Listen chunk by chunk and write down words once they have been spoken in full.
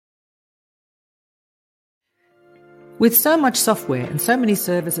With so much software and so many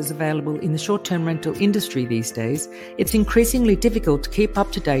services available in the short-term rental industry these days, it's increasingly difficult to keep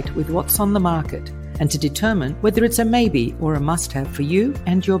up to date with what's on the market and to determine whether it's a maybe or a must-have for you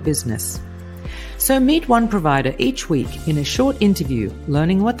and your business. So meet one provider each week in a short interview,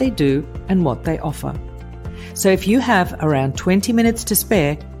 learning what they do and what they offer. So if you have around 20 minutes to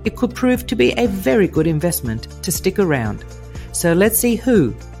spare, it could prove to be a very good investment to stick around. So let's see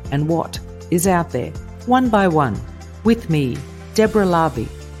who and what is out there, one by one, with me, Deborah Larby,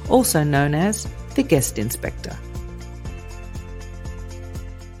 also known as the Guest Inspector.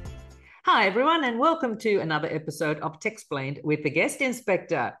 Hi everyone, and welcome to another episode of Techsplained with the Guest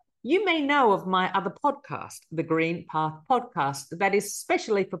Inspector. You may know of my other podcast, the Green Path Podcast, that is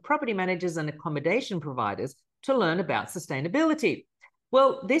specially for property managers and accommodation providers to learn about sustainability.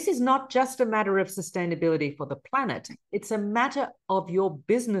 Well, this is not just a matter of sustainability for the planet, it's a matter of your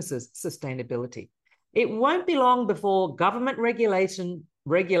business's sustainability. It won't be long before government regulations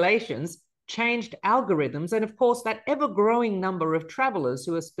changed algorithms and, of course, that ever-growing number of travelers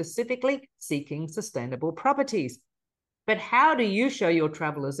who are specifically seeking sustainable properties. But how do you show your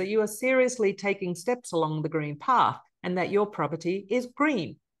travelers that you are seriously taking steps along the green path and that your property is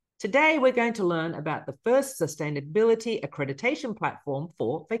green? Today, we're going to learn about the first sustainability accreditation platform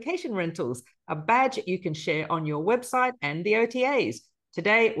for vacation rentals, a badge you can share on your website and the OTAs.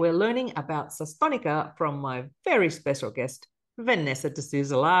 Today, we're learning about Sustonica from my very special guest, Vanessa de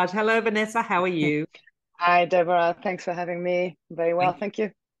Souza-Large. Hello, Vanessa. How are you? Hi, Deborah. Thanks for having me. Very well, thank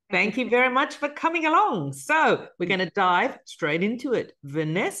you. Thank you very much for coming along. So we're going to dive straight into it.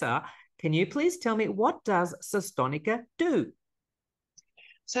 Vanessa, can you please tell me, what does Sustonica do?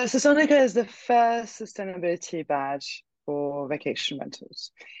 So Sustonica is the first sustainability badge for vacation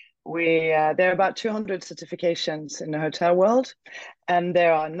rentals. There are about 200 certifications in the hotel world, and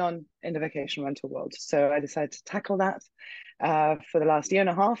there are none in the vacation rental world. So I decided to tackle that for the last year and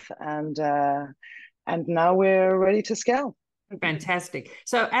a half, and now we're ready to scale. Fantastic.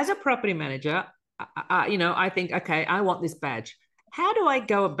 So as a property manager, I think, okay, I want this badge. How do I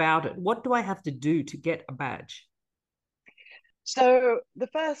go about it? What do I have to do to get a badge? So the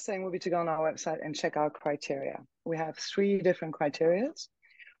first thing will be to go on our website and check our criteria. We have 3 different criteria.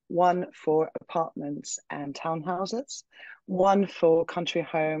 One for apartments and townhouses, one for country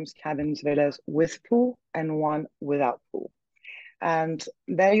homes, cabins, villas with pool, and one without pool. And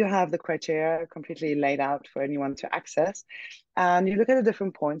there you have the criteria completely laid out for anyone to access. And you look at the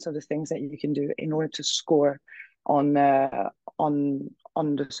different points of the things that you can do in order to score on the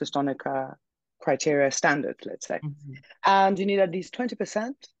Sustonica criteria standard, let's say. Mm-hmm. And you need at least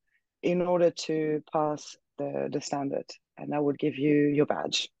 20% in order to pass the standard. And that would give you your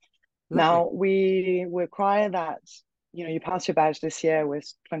badge. Lovely. Now, we require that, you pass your badge this year with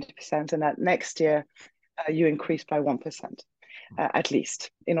 20%, and that next year you increase by 1%. At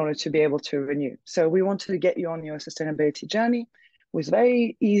least, in order to be able to renew. So we want to get you on your sustainability journey with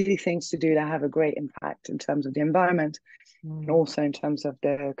very easy things to do that have a great impact in terms of the environment and also in terms of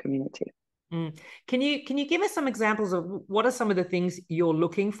the community. Can you give us some examples of what are some of the things you're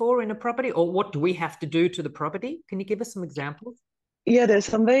looking for in a property, or what do we have to do to the property? Can you give us some examples? Yeah, there's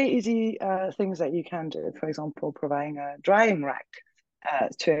some very easy things that you can do. For example, providing a drying rack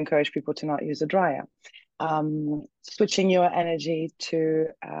to encourage people to not use a dryer. Switching your energy to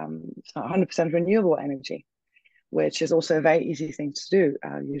 100% renewable energy, which is also a very easy thing to do.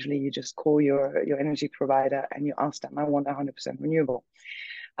 Usually you just call your energy provider and you ask them, I want 100% renewable.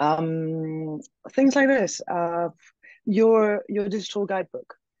 Things like this. Your digital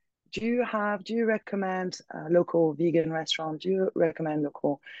guidebook. Do you recommend local vegan restaurants? Do you recommend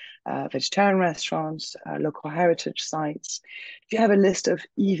local vegetarian restaurants, local heritage sites? Do you have a list of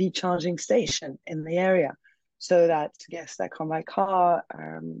EV charging stations in the area so that guests that come by car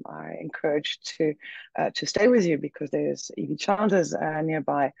are encouraged to stay with you because there's EV chargers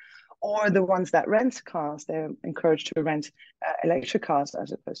nearby? Or the ones that rent cars, they're encouraged to rent electric cars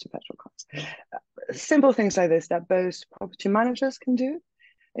as opposed to petrol cars. Simple things like this that both property managers can do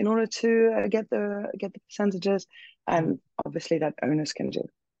in order to get the percentages, and obviously that owners can do.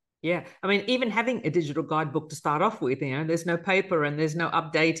 Yeah, I mean, even having a digital guidebook to start off with, there's no paper and there's no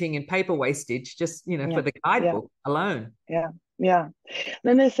updating and paper wastage, just, for the guidebook alone. Yeah.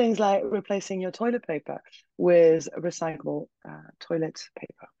 Then there's things like replacing your toilet paper with recyclable toilet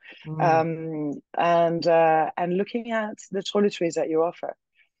paper. And looking at the toiletries that you offer.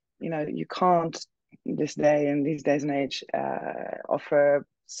 You can't, these days and age, offer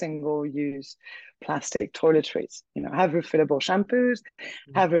single-use plastic toiletries. Have refillable shampoos,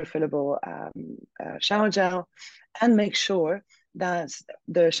 have refillable shower gel, and make sure that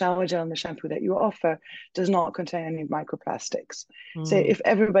the shower gel and the shampoo that you offer does not contain any microplastics. So Mm. if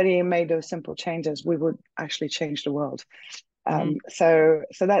everybody made those simple changes, we would actually change the world. Mm. So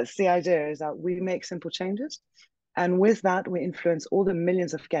that's the idea, is that we make simple changes, and with that we influence all the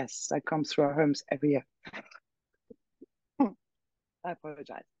millions of guests that come through our homes every year. I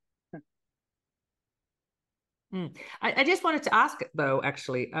apologize. Mm. I just wanted to ask though,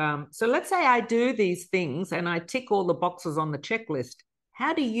 actually. So let's say I do these things and I tick all the boxes on the checklist.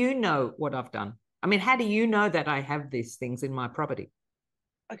 How do you know what I've done? I mean, how do you know that I have these things in my property?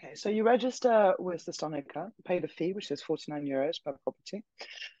 Okay, so you register with Sustonica, pay the fee, which is 49 euros per property.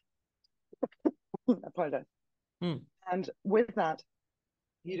 I apologize. Mm. And with that,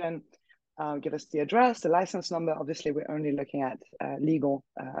 you then give us the address, the license number. Obviously, we're only looking at legal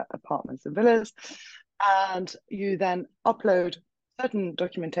apartments and villas. And you then upload certain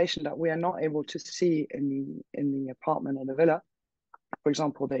documentation that we are not able to see in the apartment or the villa. For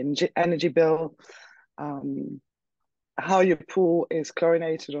example, the energy bill, how your pool is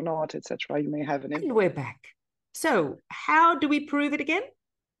chlorinated or not, etc. You may have an And invoice. we're back. So how do we prove it again?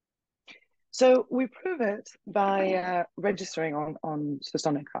 So we prove it by registering on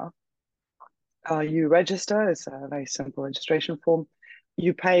Sustonica. You register, it's a very simple registration form.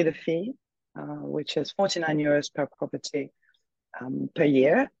 You pay the fee, which is 49 euros per property per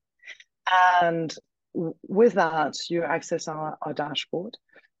year. And with that, you access our dashboard,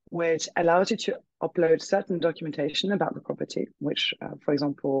 which allows you to upload certain documentation about the property, which, for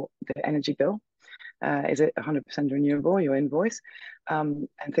example, the energy bill. Is it 100% renewable, your invoice, and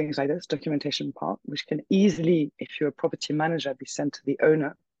things like this, documentation part, which can easily, if you're a property manager, be sent to the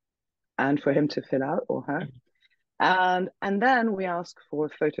owner and for him to fill out, or her. And then we ask for a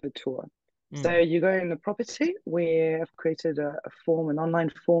photo tour. So Mm. you go in the property, we have created a form, an online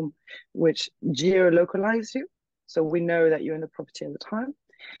form, which geo-localizes you. So we know that you're in the property at the time.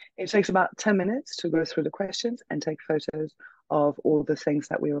 It takes about 10 minutes to go through the questions and take photos of all the things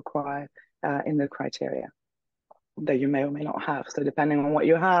that we require in the criteria that you may or may not have. So depending on what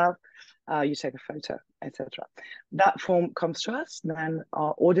you have, you take a photo, etc. That form comes to us, then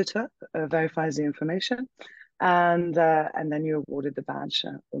our auditor verifies the information, and then you're awarded the badge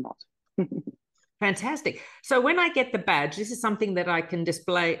or not. Fantastic. So when I get the badge, this is something that I can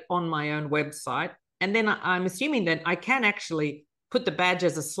display on my own website. And then I'm assuming that I can actually put the badge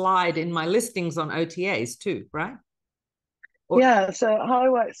as a slide in my listings on OTAs too, right? Or Yeah, so how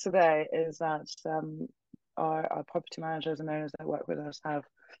it works today is that our property managers and owners that work with us have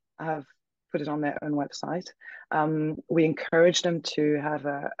put it on their own website. We encourage them to have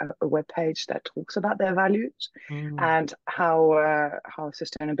a web page that talks about their values Mm. and how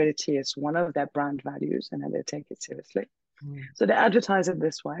sustainability is one of their brand values, and that they take it seriously. Mm. So they advertise it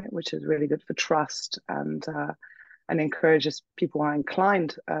this way, which is really good for trust, and encourages people who are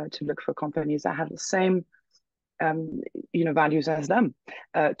inclined to look for companies that have the same values as them,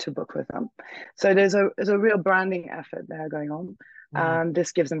 to book with them. So there's a real branding effort there going on, Mm. and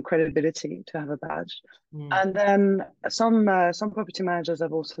this gives them credibility to have a badge. Mm. And then some property managers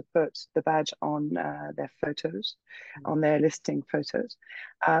have also put the badge on their photos, Mm. on their listing photos.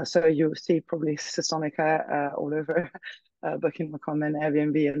 So you'll see probably Sustonica all over Booking.com and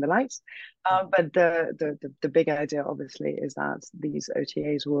Airbnb and the likes. But the big idea, obviously, is that these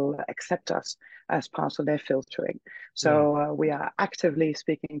OTAs will accept us as part of their filtering. Yeah, So we are actively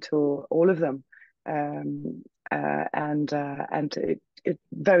speaking to all of them, and it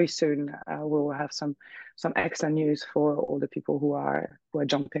very soon we'll have some excellent news for all the people who are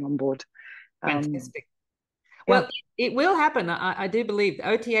jumping on board. Um, fantastic. yeah, Well, it will happen. I do believe the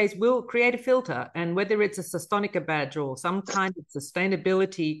OTAs will create a filter, and whether it's a Sustonica badge or some kind of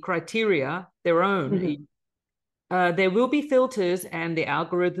sustainability criteria, their own, mhm. there will be filters and the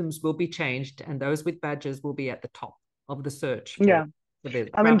algorithms will be changed, and those with badges will be at the top of the search Yeah. for the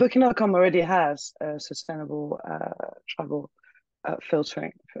I mean, Booking.com already has sustainable travel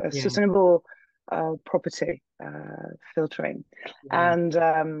filtering, yeah, sustainable property filtering, yeah,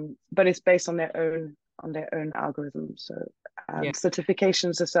 and but it's based on their own algorithms. So yeah,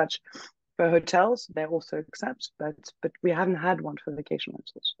 certifications as such for hotels they also accept, but we haven't had one for vacation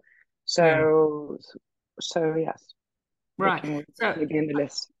rentals. yeah. So yes, Right. Booking would So definitely be in the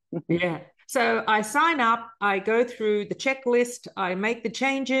list. yeah. So I sign up, I go through the checklist, I make the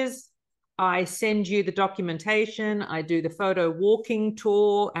changes, I send you the documentation, I do the photo walking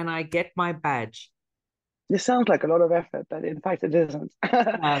tour, and I get my badge. This sounds like a lot of effort, but in fact, it isn't.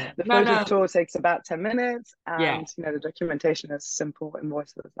 No, The no, photo no. tour takes about 10 minutes, Yeah, and the documentation is simple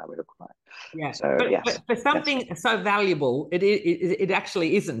invoices that we require. yeah. So But yes, for that's right. something so valuable, it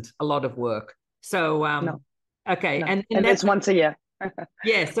actually isn't a lot of work. So No. Okay. No, And and that's, it's once a year.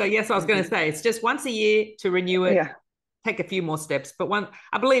 yeah. So yes, I was going to say it's just once a year to renew it, Yeah. take a few more steps. But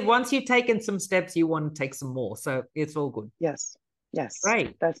I believe once you've taken some steps, you want to take some more. So it's all good. Yes. Yes.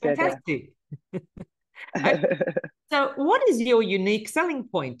 Great. That's the idea. Fantastic. Okay. So what is your unique selling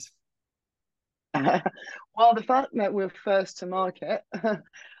point? Well, the fact that we're first to market,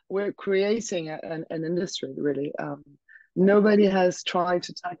 we're creating an industry, really. Nobody has tried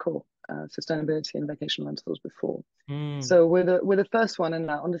to tackle sustainability in vacation rentals before. Mm, So we're the first one, and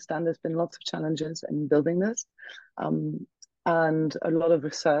I understand there's been lots of challenges in building this, um, and a lot of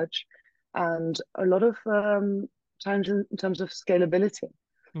research, and a lot of challenges in terms of scalability,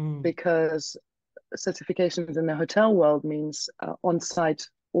 mm, because certifications in the hotel world means on-site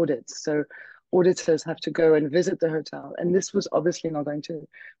audits. So auditors have to go and visit the hotel, and this was obviously not going to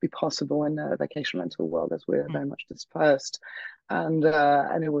be possible in the vacation rental world, as we're mm, very much dispersed, and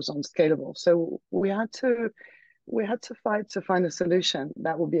it was unscalable. So we had to fight to find a solution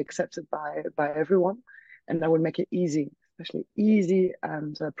that would be accepted by everyone, and that would make it easy, especially easy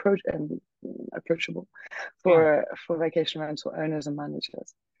and approachable right. for vacation rental owners and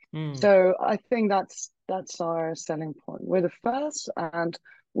managers. Mm, So I think that's our selling point. We're the first, and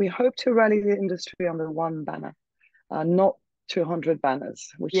we hope to rally the industry under one banner, not 200 banners,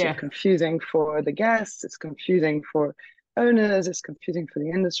 which is yeah. confusing for the guests, it's confusing for owners, it's confusing for the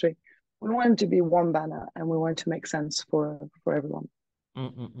industry. We want to be one banner, and we want to make sense for everyone.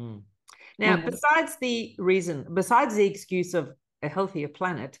 Mm-mm-mm. Now, Mhm. besides the excuse of a healthier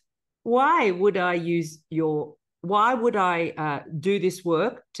planet, why would I why would I do this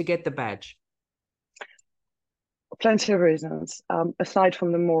work to get the badge? Plenty of reasons, aside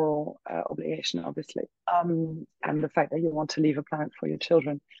from the moral obligation, obviously, and the fact that you want to leave a planet for your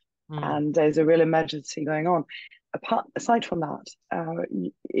children, Mm, and there's a real emergency going on. Aside from that,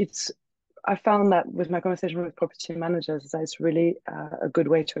 it's I found that with my conversation with property managers, that it's really a good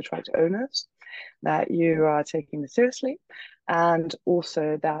way to attract owners, that you are taking this seriously, and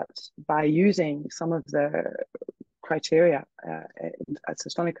also that by using some of the criteria at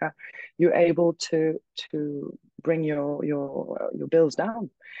Sustonica, you're able to bring your bills down.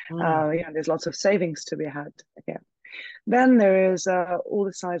 mm, There's lots of savings to be had here. Then there is all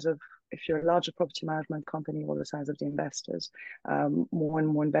the size of, if you're a larger property management company, all the size of the investors. More and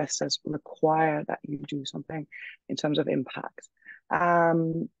more investors require that you do something in terms of impact.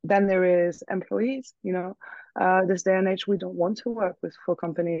 Then there is employees. This day and age, we don't want to work for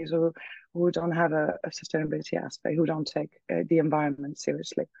companies who don't have a sustainability aspect, who don't take the environment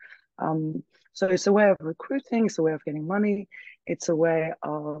seriously. Um, so it's a way of recruiting, it's a way of getting money, it's a way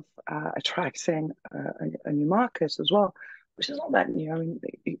of attracting a new market as well, which is not that new. I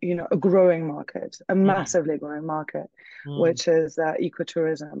mean, a growing market, a mm, massively growing market, mm, which is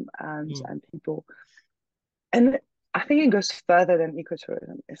ecotourism and mm. people. And I think it goes further than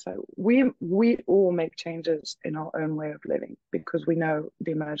ecotourism. It's like we all make changes in our own way of living because we know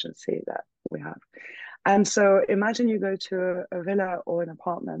the emergency that we have. And so imagine you go to a villa or an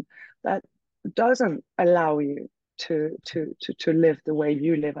apartment that doesn't allow you to live the way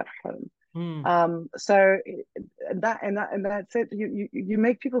you live at home. Mm, So that's it. You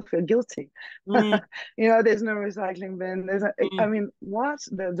make people feel guilty. mm, There's no recycling bin. I mm. mean, what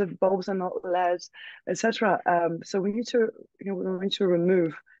the bulbs are not LED, etc. So we need to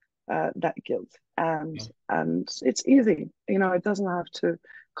remove that guilt, Yeah. and it's easy. It doesn't have to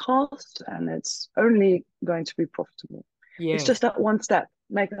cost, and it's only going to be profitable. It's Yes, just that one step.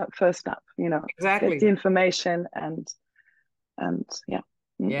 Make that first step. Get the exactly. information and yeah.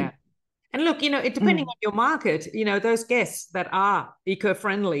 Yeah. And look, it depending Mm-mm. on your market, those guests that are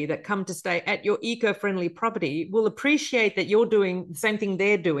eco-friendly that come to stay at your eco-friendly property will appreciate that you're doing the same thing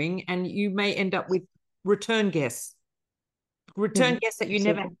they're doing, and you may end up with return guests, return Mm-hmm. guests that you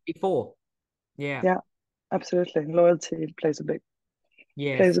never had Absolutely. before. Yeah. Yeah, absolutely. Loyalty plays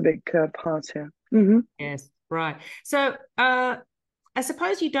Yes. a big part here. Mm-hmm. Yes. Right. So, I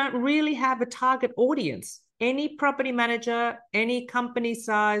suppose you don't really have a target audience. Any property manager, any company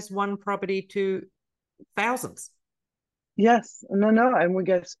size, one property to thousands. Yes, no, and we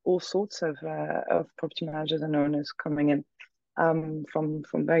get all sorts of property managers and owners coming in, from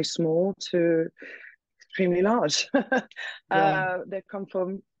very small to extremely large. Right. They come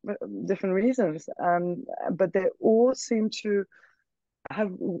from different reasons, but they all seem to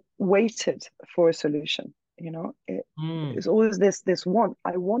have waited for a solution. Mm, It's always this want.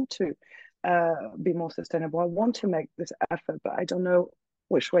 I want to be more sustainable. I want to make this effort, but I don't know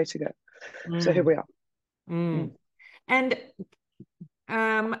which way to go. So here mm, we are. mm. Mm.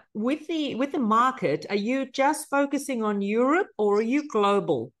 And with the market, are you just focusing on Europe or are you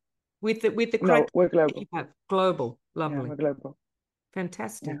global? with the No, criteria we're that global. you have. Global. Yeah, Lovely. we're global.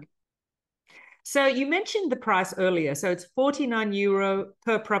 Fantastic. Yeah, So you mentioned the price earlier. So it's €49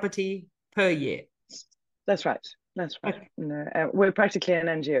 per property per year. that's right. That's right. Okay. No, we're practically an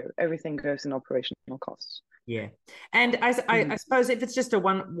NGO. Everything goes in operational costs. Yeah. And I Mhm. suppose if it's just a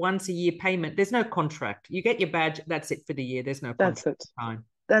once a year payment, there's no contract. You get your badge, that's it for the year. There's no That's contract it. time.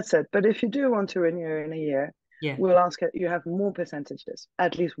 That's it. But if you do want to renew in a year, Yeah. we'll ask you have more percentages,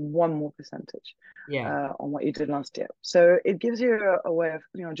 at least one more percentage Yeah. on what you did last year. So it gives you a way of,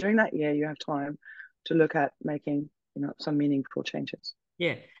 during that year, you have time to look at making, some meaningful changes.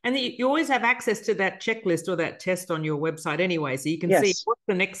 Yeah. And you always have access to that checklist or that test on your website anyway. So you can see Yes, what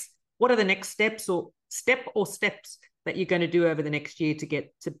are the next steps or steps that you're going to do over the next year to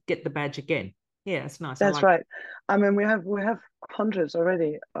get the badge again. Yeah, it's nice. I that's like right. I mean, we have hundreds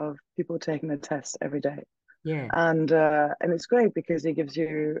already of people taking the test every day. it. Yeah. And it's great because it gives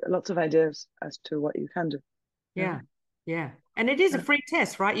you lots of ideas as to what you can do. Yeah, Yeah. Yeah. And it is a yeah. free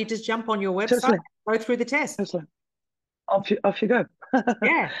test, right? You just jump on your website, Totally, go through the test. totally. Off you go.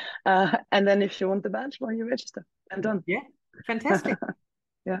 Yeah. And then if you want the badge, well, you register and done. Yeah. Fantastic.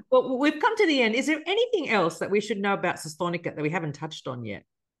 Yeah. Well, we've come to the end. Is there anything else that we should know about Sustonica that we haven't touched on yet?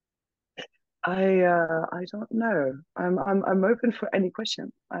 I don't know. I'm open for any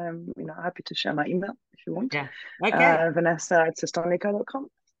question. I'm happy to share my email if you want. Yeah. Okay. Vanessa@sustonica.com,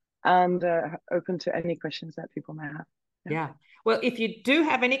 and open to any questions that people may have. Yeah. Yeah. Well, if you do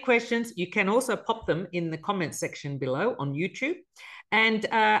have any questions, you can also pop them in the comment section below on YouTube. And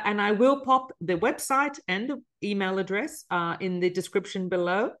I will pop the website and the email address in the description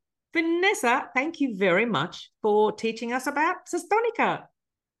below. Vanessa, thank you very much for teaching us about Sustonica.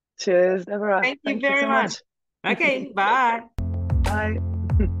 Cheers, Deborah. Thank you Thank you very so much. much. Okay, bye. Bye.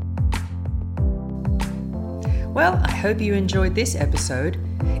 Well, I hope you enjoyed this episode.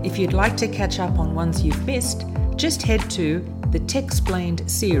 If you'd like to catch up on ones you've missed, just head to the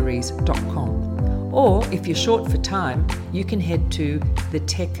Techsplained.series.com. Or if you're short for time, you can head to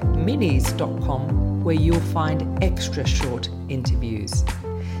thetechminis.com where you'll find extra short interviews.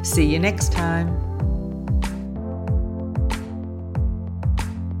 See you next time.